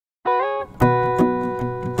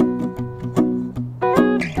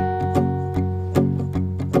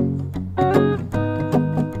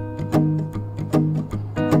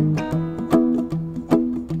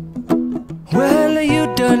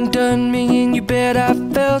you bet I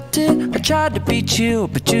felt it. I tried to be chill,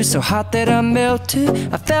 but you're so hot that I melted.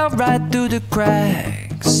 I fell right through the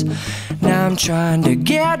cracks. Now I'm trying to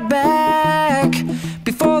get back.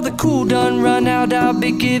 Before the cool done run out, I'll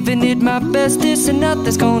be giving it my bestest, and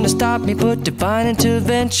nothing's gonna stop me but divine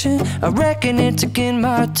intervention. I reckon it's again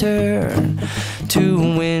my turn to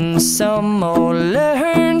win some or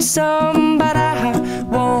learn some, but I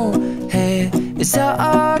won't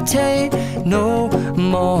hesitate no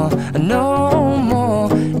more, no more.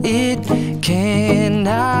 It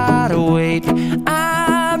cannot wait.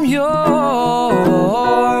 I'm yours.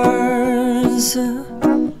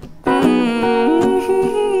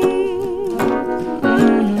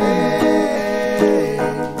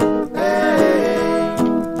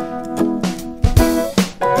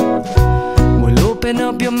 Open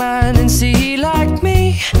up your mind and see like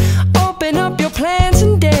me. Open up your plans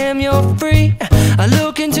and damn, you're free. I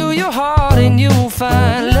look into your heart and you'll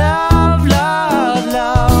find love, love,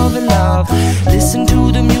 love, and love. Listen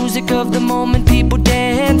to the music of the moment, people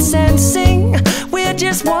dance and sing. We're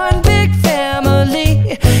just one big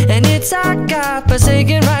family, and it's our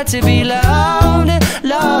God-forsaken right to be loved.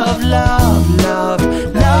 Love, love, love,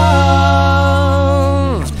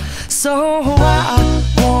 love. So I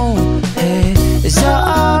won't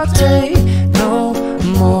hesitate no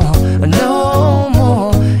more, no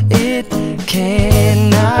more. It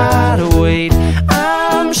cannot wait.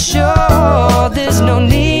 I'm sure there's no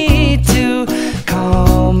need to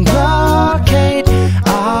complicate.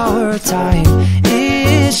 Our time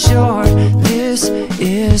is short. This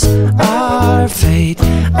is our fate.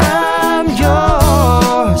 I'm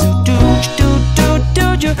yours. Do you, but do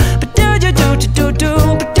you, but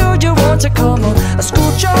do you want to come on? I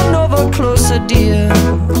scooch on over closer, dear,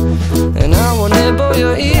 and I will nibble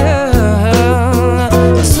your ear.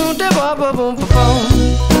 So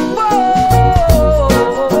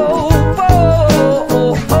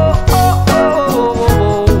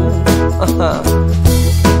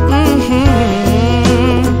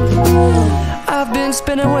I've been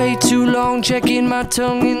spending way too long checking my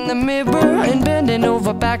tongue in the mirror and bending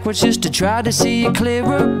over backwards just to try to see it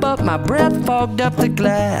clearer, but my breath fogged up the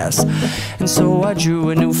glass, and so I drew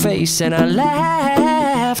a new face and I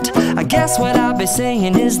laughed. I guess what I'll be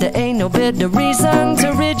saying is there ain't no better reason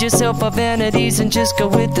to rid yourself of vanities and just go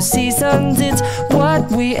with the seasons. It's what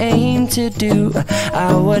we aim to do.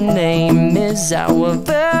 Our name is our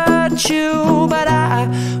virtue, but I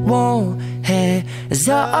won't hesitate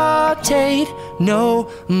no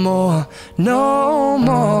more, no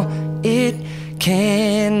more. It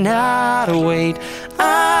cannot wait.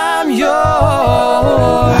 I'm yours.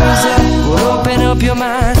 Well, open up your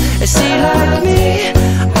mind and see like me.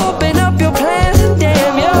 Open up your plans and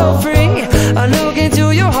damn, you're free. I look into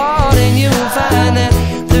your heart and you'll find that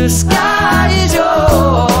the sky is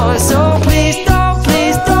yours. So please don't,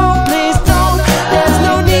 please don't, please don't. There's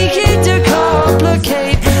no need to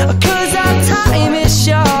complicate, 'cause our time is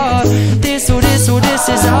short. This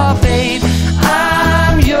is our fate.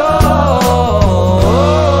 I'm yours.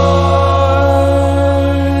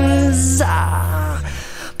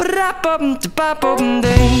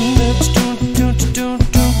 Ba-da-bum-da-ba-bum-ding.